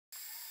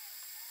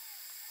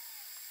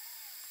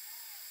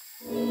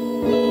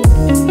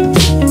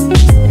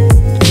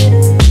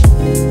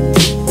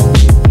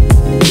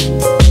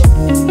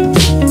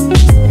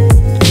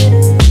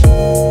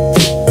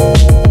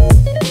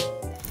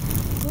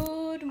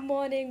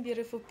morning,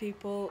 beautiful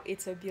people.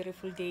 It's a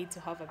beautiful day to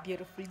have a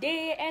beautiful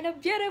day and a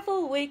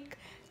beautiful week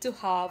to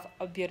have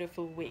a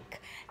beautiful week.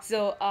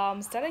 So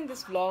starting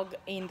this vlog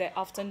in the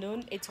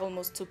afternoon. It's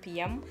almost 2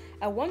 p.m.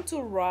 I want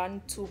to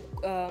run to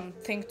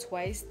think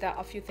twice. There are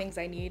a few things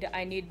I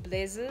need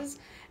blazers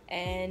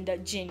and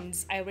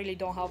jeans. I really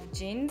don't have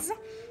jeans.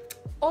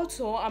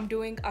 Also, I'm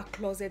doing a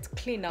closet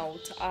clean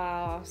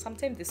out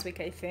sometime this week,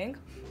 I think.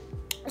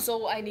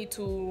 So I need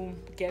to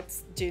get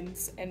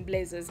jeans and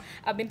blazers.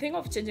 I've been thinking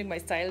of changing my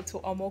style to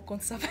a more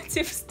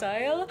conservative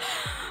style.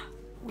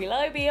 Will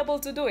I be able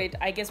to do it?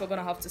 I guess we're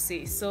gonna have to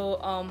see.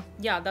 So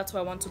yeah, that's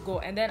where I want to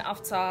go. And then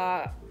after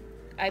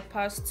I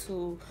pass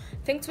to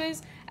Think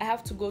Twice, I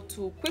have to go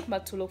to Quick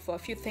Mart to look for a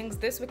few things.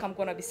 This week I'm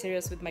gonna be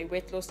serious with my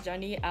weight loss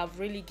journey. I've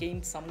really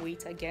gained some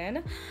weight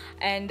again,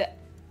 and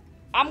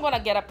I'm gonna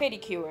get a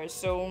pedicure,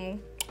 so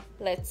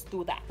let's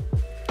do that.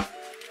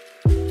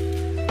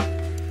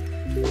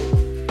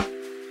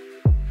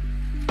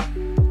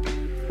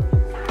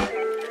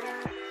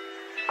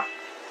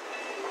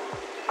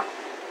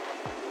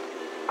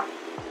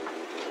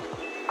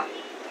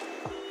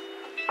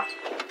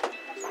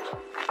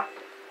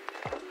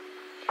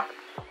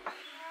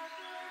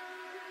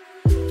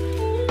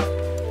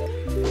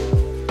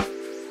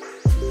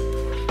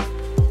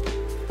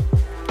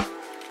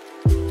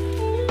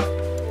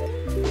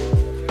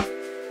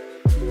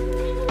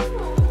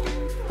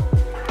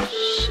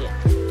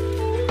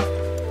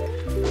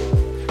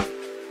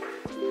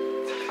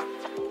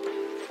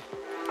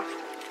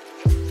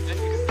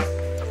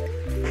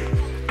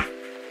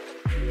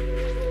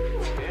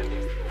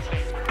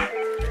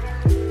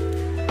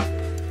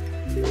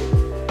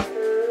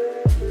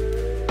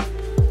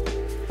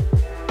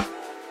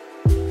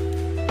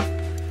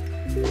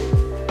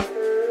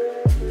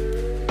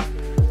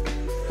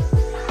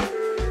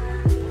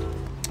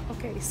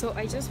 So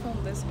I just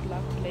found this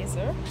black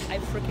blazer. I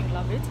freaking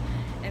love it,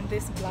 and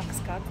this black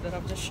skirt that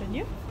I've just shown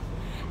you,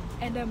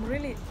 and I'm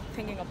really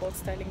thinking about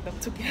styling them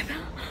together,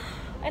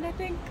 and I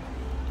think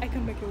I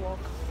can make it work.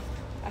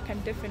 I can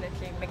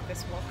definitely make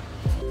this work.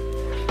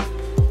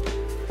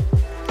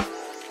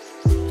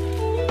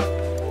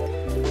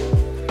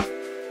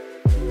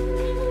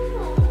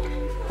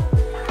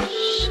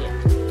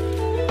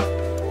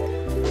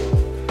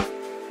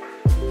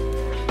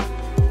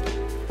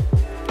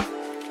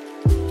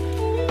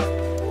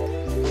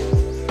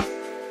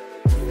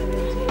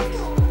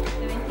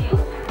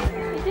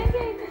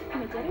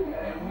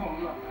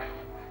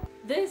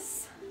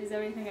 This is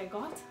everything I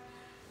got.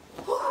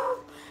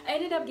 I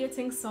ended up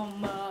getting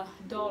some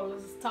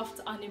dolls,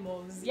 stuffed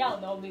animals. Y'all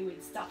know me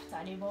with stuffed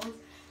animals.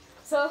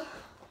 So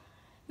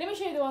let me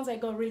show you the ones I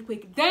got real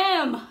quick.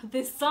 Damn,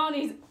 the sun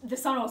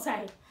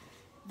outside.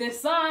 The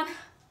sun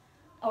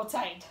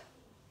outside.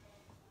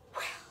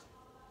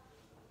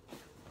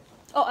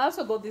 Oh, I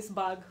also got this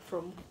bag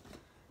from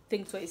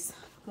Think Twice,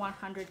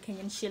 100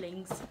 Kenyan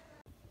shillings.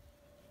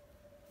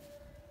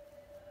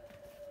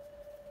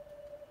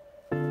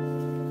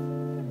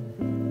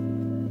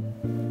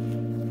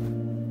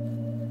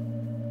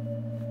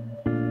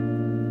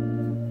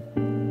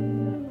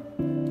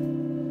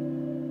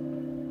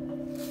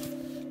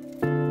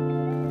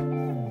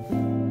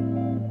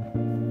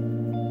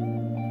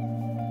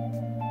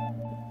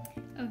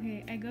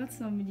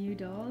 Some new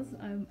dolls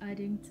I'm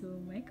adding to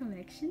my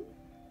collection.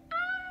 Ah,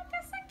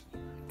 they're so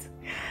cute.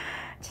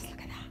 Just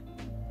look at that.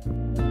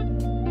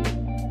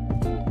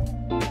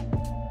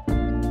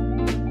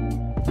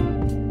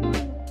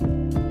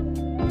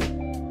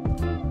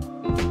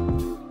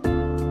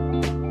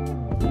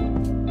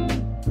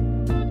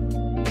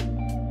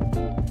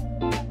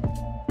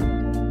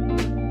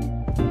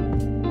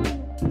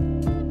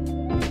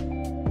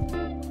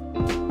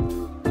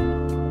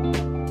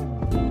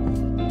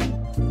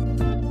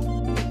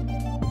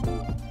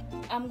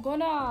 I'm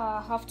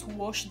gonna have to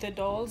wash the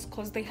dolls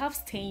because they have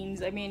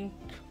stains. I mean,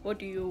 what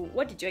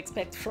did you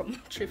expect from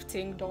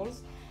thrifting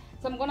dolls?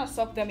 So I'm gonna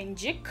soak them in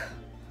Jik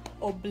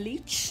or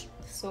bleach.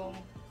 So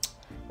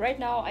right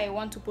now I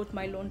want to put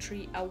my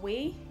laundry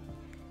away.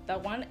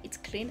 That one, it's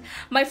clean.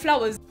 My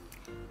flowers,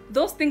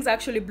 those things are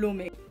actually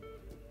blooming.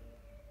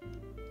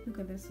 Look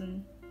at this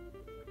one,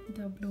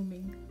 they're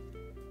blooming.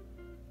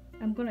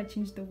 I'm gonna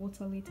change the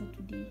water later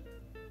today.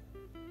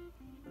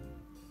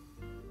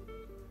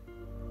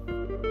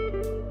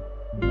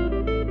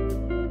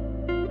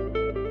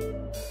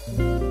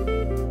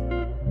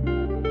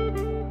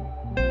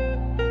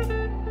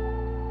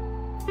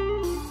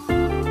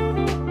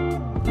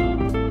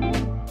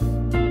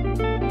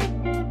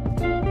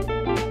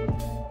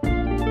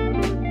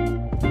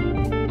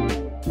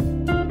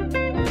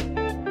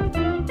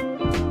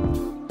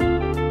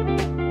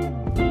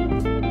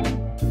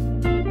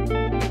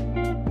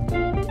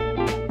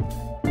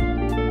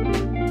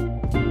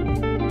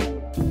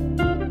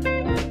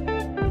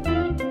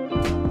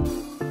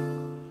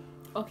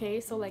 Okay,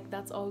 so like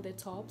that's all the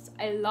tops.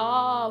 I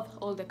love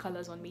all the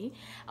colors on me.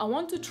 I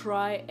want to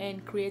try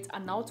and create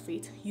an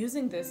outfit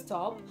using this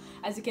top.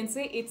 As you can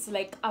see, it's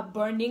like a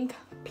burning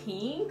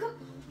pink.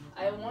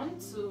 I want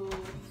to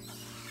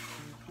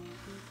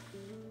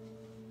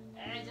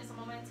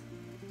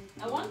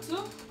I want to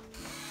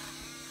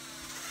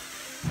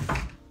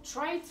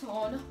try it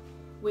on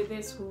with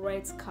this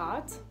red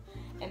skirt,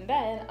 and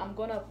then I'm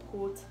gonna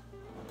put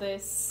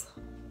this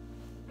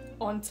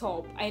on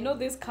top. I know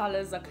these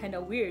colors are kind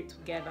of weird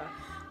together.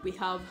 We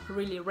have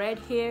really red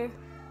here,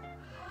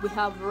 we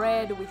have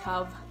red, we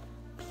have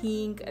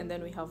pink, and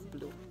then we have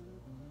blue.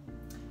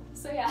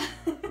 So yeah.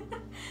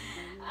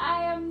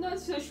 I am not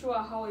so sure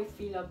how I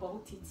feel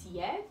about it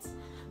yet,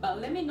 but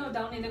let me know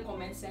down in the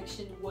comment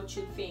section what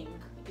you think.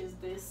 Is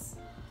this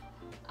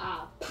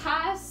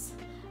pass,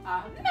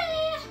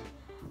 meh,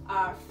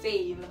 or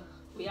fail?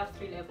 We have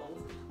 3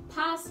 levels: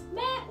 pass,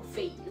 meh, or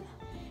fail.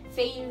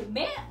 Fail,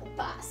 meh, or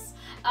pass.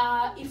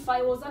 If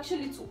I was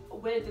actually to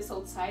wear this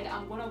outside,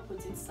 I'm gonna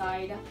put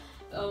inside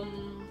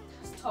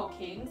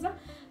stockings,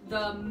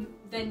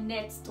 the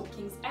net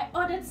stockings. I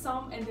ordered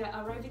some and they're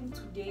arriving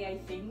today, I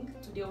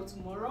think today or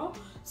tomorrow.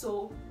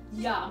 So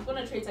yeah, I'm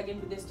gonna try it again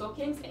with the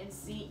stockings and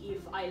see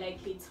if I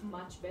like it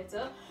much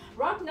better.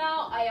 Right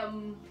now I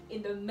am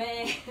in the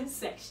meh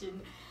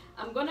section.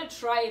 I'm gonna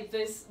try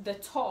the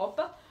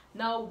top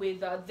now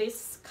with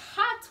this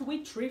skirt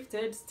we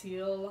thrifted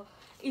still.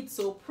 It's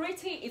so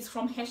pretty. It's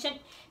from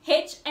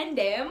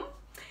H&M.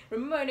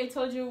 Remember when I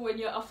told you when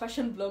you're a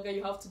fashion blogger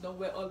you have to know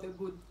where all the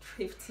good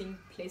thrifting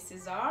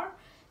places are?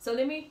 So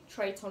let me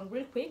try it on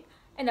real quick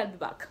and I'll be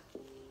back.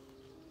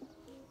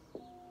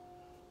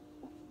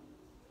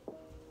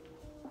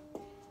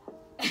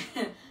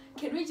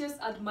 Can we just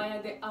admire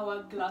the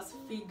hourglass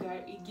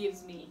figure it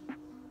gives me?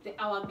 The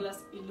hourglass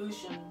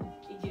illusion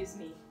it gives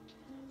me.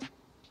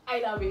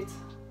 I love it.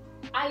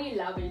 I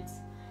love it.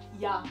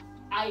 Yeah,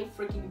 I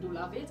freaking do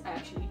love it. I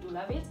actually do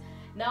love it.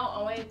 Now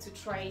I wanted to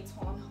try it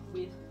on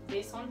with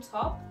this on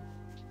top.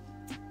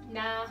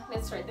 Now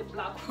let's try the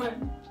black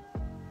one.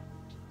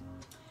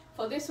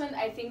 For this one,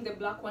 I think the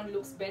black one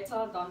looks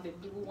better than the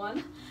blue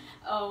one.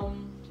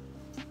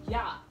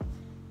 Yeah.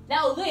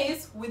 Now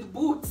this with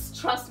boots,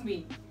 trust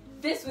me.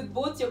 This with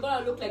boots, you're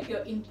gonna look like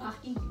you're in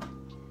Paris,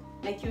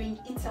 like you're in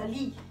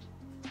Italy.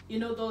 You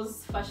know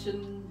those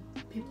fashion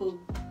people.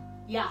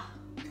 Yeah,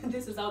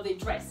 this is how they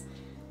dress.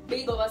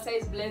 Big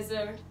oversized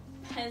blazer,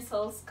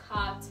 pencil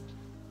skirt,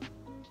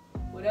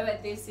 whatever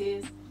this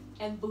is,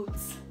 and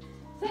boots.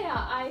 So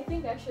yeah, I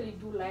think I actually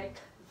do like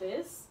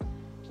this.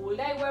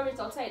 Will I wear it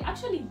outside?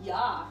 Actually,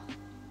 yeah.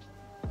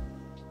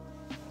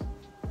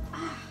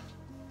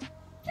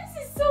 This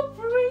is so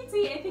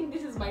pretty. I think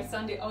this is my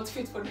Sunday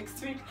outfit for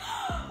next week.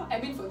 I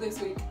mean for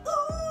this week.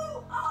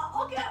 Ooh,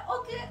 okay.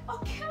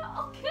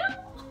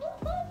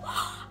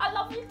 I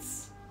love it.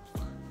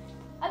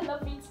 I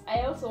love it.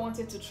 I also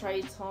wanted to try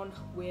it on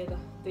with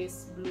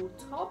this blue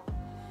top,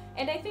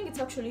 and I think it's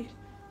actually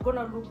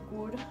gonna look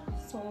good.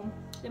 So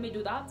let me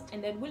do that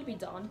and then we'll be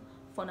done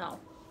for now.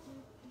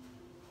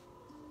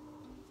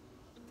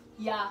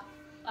 Yeah,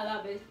 I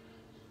love it.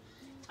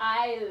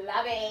 I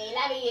love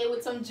it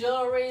with some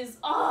jewelries.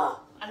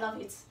 Oh, I love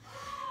it.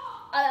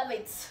 I love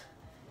it.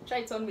 Try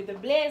it on with the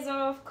blazer,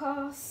 of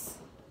course.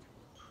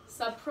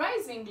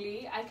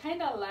 Surprisingly, I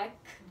kind of like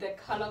the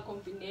color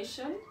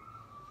combination.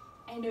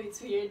 I know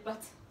it's weird,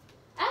 but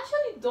I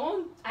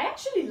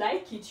actually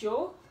like it,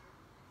 yo.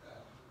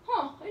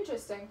 Huh,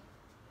 interesting.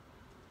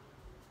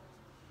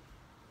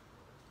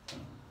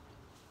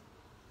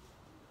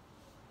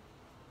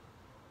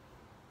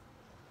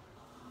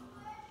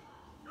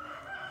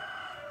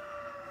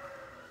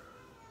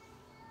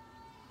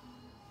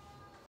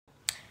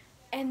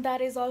 And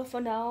that is all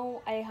for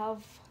now. I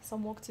have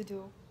some work to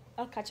do.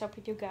 I'll catch up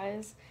with you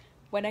guys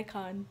when I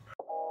can.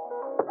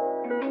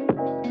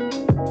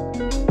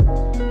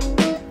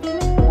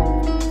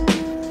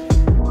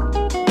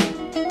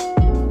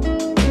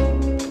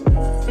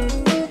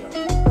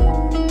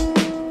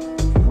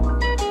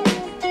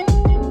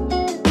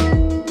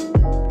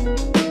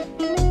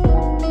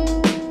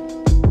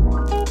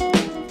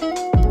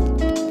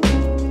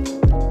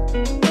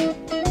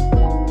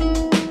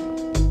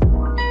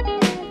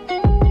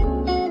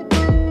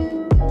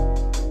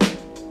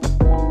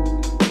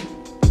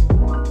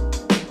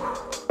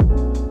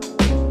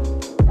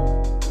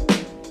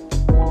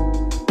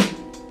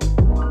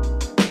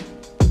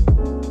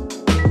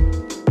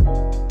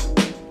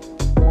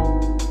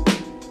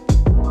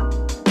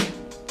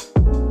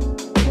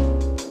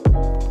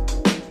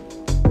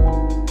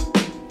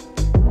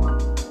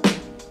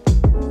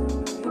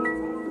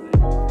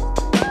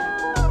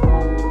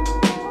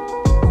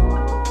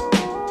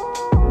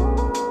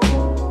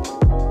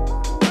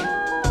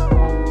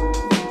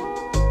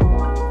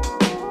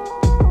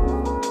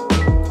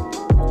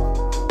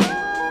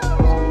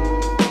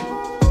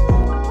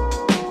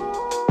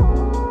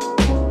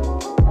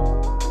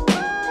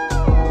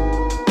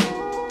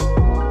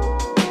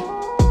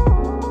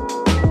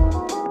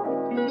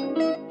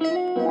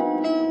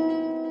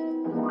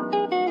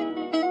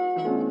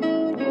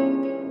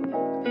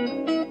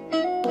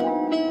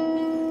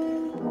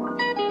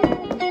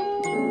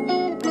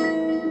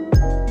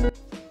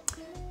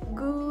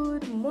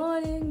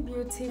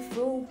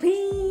 Beautiful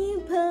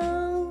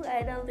people,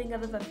 I don't think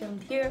I've ever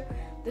filmed here,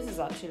 This is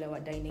actually our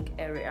dining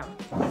area.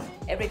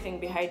 Everything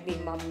behind me,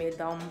 mom made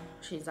them.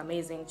 She's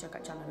amazing. Check her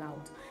channel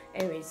out.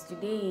 Anyways,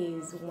 today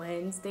is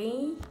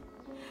Wednesday.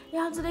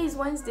 Yeah, today is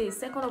Wednesday,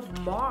 2nd of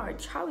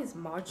March. How is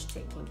March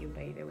taking you,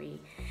 by the way?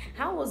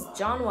 How was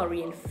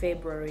January and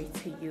February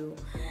to you?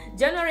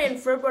 January and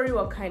February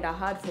were kind of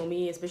hard for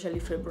me, especially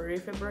February.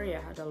 February,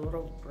 I had a lot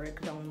of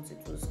breakdowns.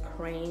 It was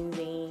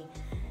crazy.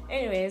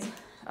 Anyways,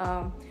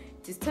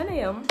 it is 10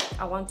 a.m.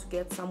 I want to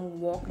get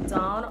some work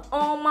done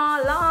on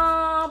my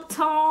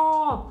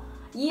laptop.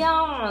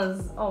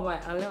 Yes. Oh my,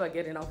 I'll never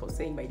get enough of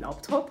saying my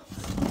laptop.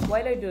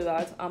 While I do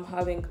that, I'm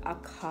having a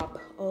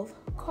cup of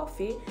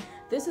coffee.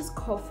 This is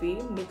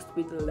coffee mixed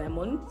with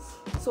lemon.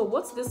 So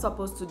what's this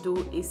supposed to do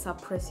is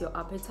suppress your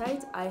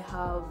appetite. I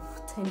have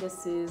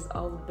tendencies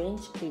of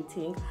binge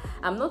eating.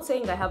 I'm not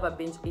saying I have a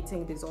binge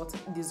eating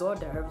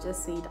disorder. I've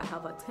just said I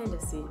have a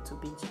tendency to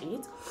binge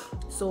eat.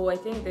 So I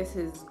think this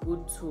is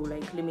good to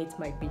like limit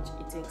my binge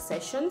eating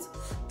sessions.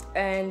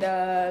 And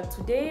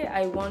today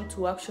I want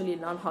to actually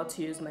learn how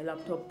to use my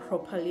laptop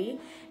properly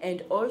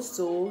and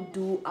also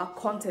do a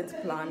content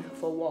plan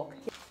for work.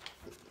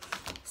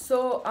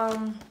 So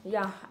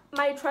yeah,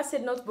 my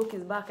trusted notebook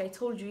is back. I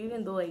told you,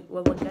 even though I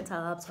will get a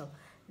laptop,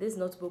 this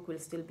notebook will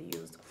still be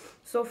used.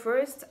 So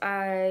first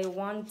I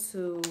want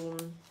to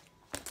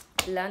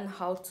learn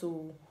how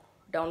to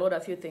download a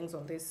few things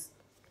on this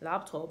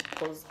laptop,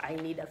 because I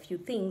need a few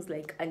things.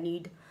 Like I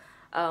need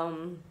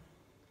well,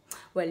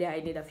 yeah,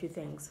 I need a few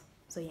things.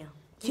 So yeah,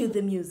 cue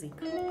the music.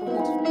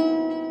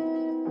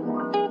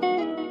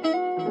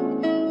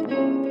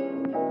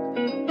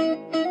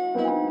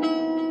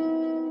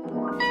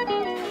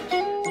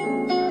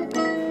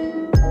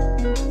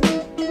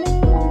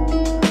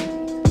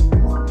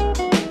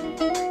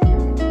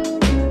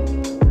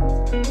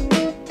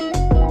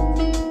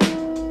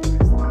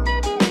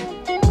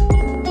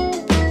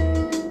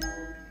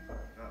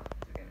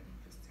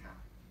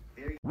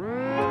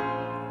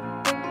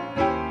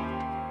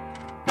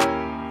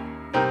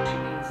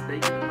 They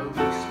can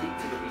only speak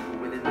to the people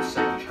within the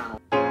same channel.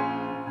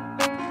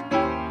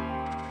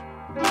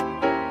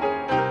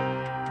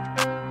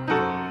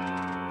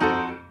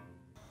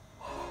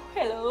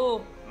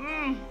 Hello.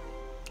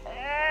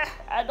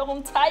 I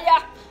don't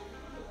tire.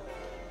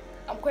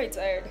 I'm quite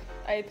tired.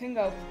 I think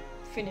I've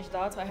finished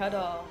that. I had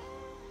a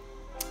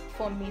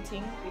fun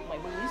meeting with my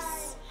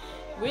boys,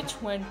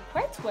 which went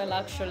quite well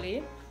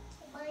actually.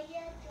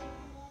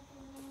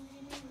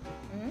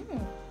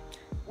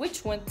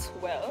 Which went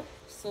well.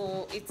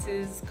 So it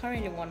is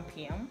currently 1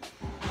 p.m.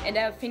 and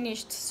I have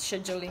finished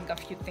scheduling a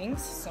few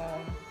things, so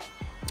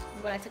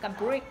I'm gonna take a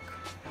break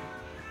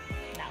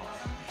now.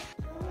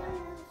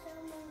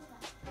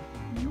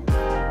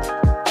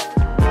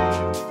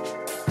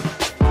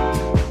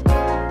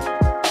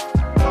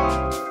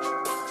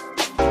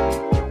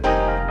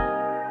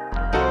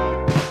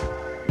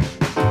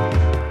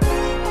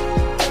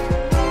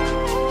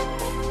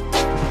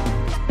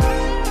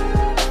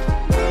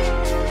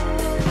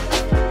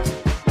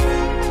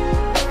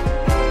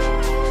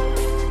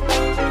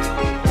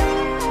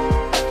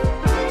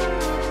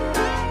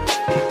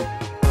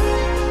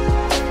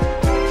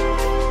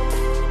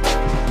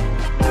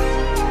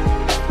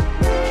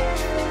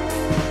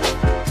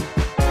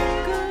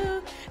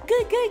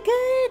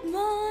 Good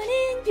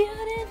morning,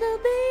 beautiful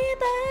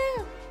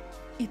people.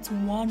 It's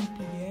 1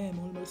 p.m.,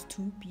 almost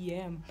 2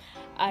 p.m.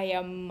 I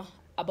am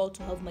about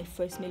to have my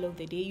first meal of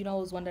the day. You know, I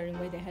was wondering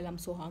why the hell I'm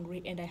so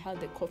hungry, and I had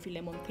the coffee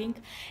lemon thing,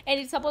 and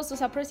it's supposed to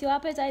suppress your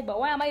appetite, but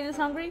why am I this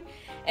hungry?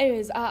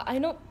 Anyways, I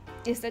know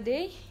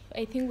yesterday,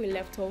 I think we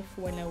left off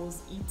when I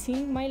was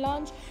eating my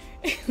lunch.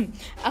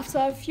 After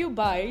a few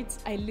bites,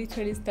 I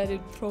literally started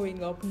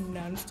throwing up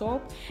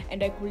non-stop,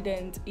 and I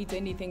couldn't eat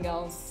anything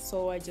else,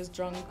 so I just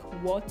drank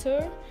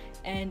water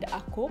and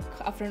a Coke.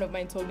 A friend of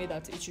mine told me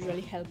that it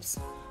usually helps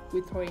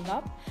with throwing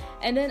up.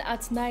 And then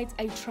at night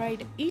I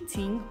tried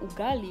eating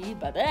ugali,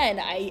 but then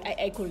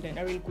I couldn't.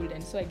 I really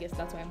couldn't. So I guess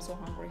that's why I'm so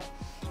hungry.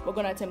 We're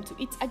gonna attempt to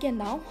eat again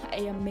now. I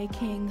am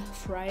making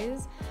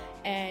fries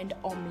and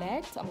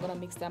omelette. I'm gonna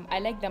mix them. I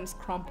like them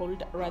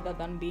scrambled rather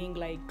than being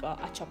like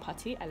a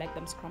chapati. I like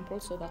them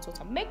scrambled, so that's what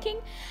I'm making.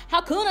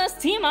 Hakuna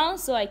steamer,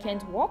 so I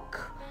can't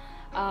walk.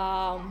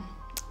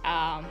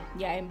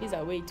 Yeah, MBs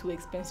are way too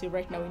expensive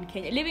right now in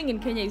Kenya. Living in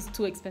Kenya is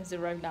too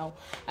expensive right now.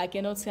 I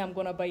cannot say I'm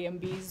gonna buy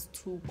MBs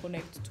to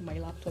connect to my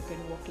laptop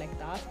and work like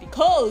that,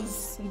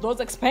 because those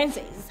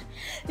expenses.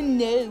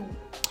 No.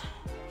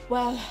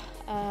 Well,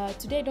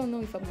 today I don't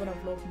know if I'm gonna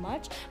vlog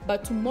much,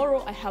 but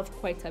tomorrow I have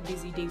quite a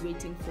busy day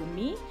waiting for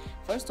me.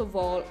 First of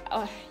all,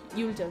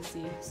 you'll just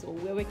see. So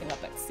we're waking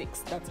up at 6.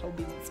 That's how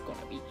busy it's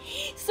gonna be.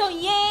 So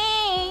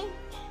yay!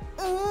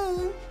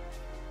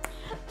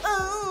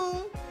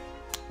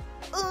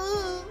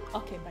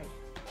 Okay, bye.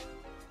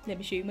 Let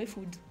me show you my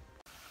food.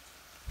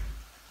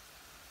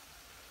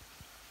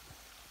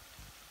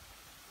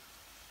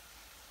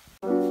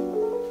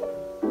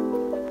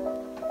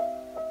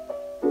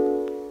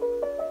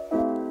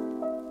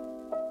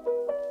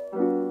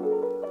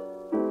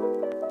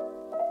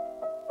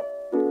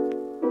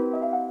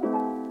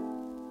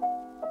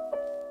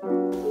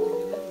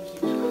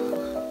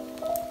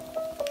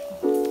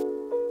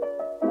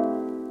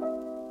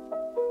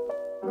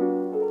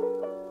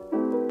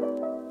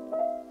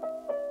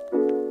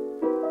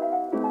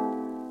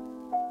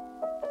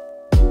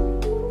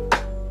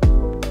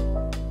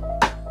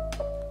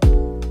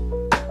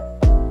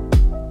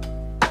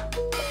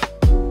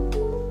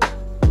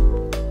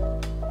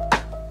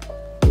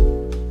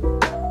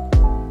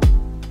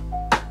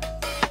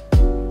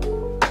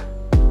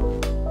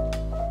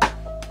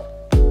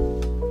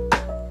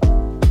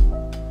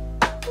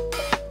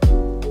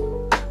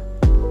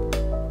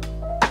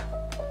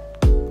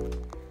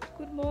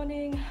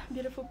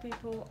 Beautiful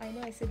people, I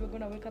know I said we're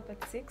gonna wake up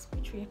at 6,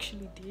 which we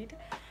actually did,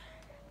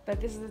 but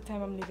this is the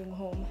time I'm leaving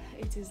home.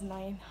 It is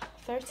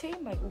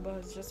 9:30. My Uber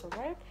has just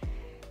arrived.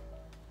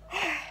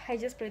 I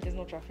just pray there's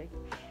no traffic.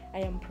 I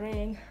am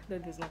praying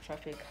that there's no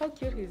traffic. How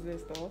cute is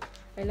this though?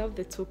 I love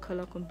the two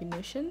color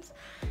combinations.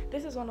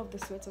 This is one of the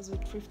sweaters we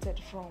thrifted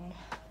from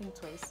Think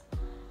Twice.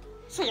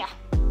 So yeah.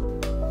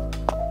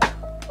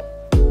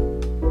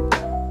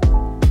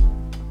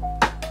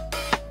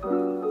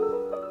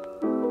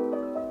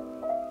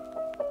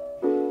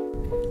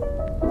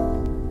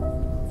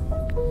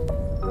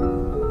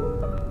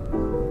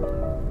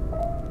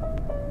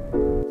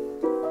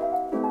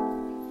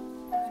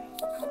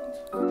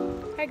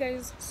 Hi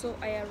guys, so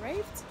I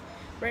arrived.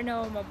 Right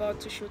now I'm about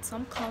to shoot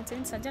some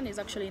content. Sanjan is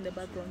actually in the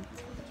background.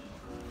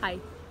 Hi.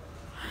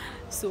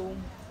 So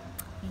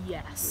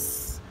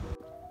yes.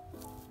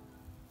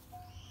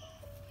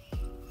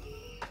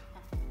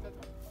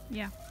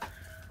 Yeah.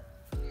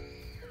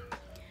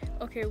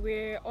 Okay,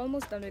 we're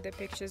almost done with the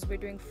pictures. We're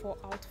doing 4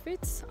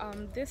 outfits.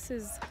 This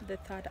is the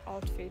 3rd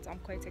outfit. I'm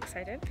quite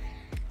excited.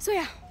 So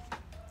yeah.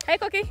 Hi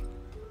Koki.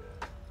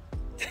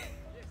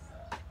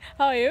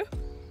 How are you?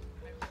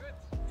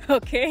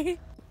 Okay.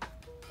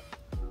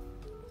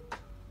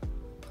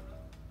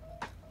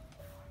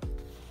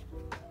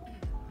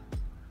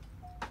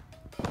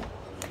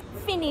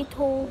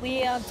 Finito,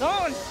 we are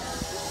done.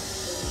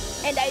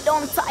 And I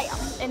don't tire.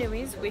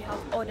 Anyways, we have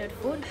ordered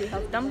food. We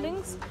have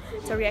dumplings,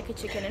 teriyaki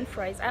chicken and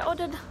fries. I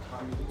ordered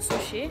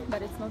sushi,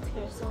 but it's not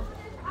here, so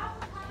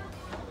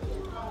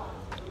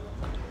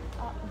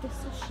the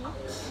sushi,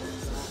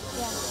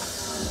 yeah,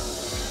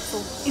 so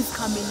it's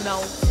coming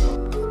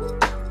now.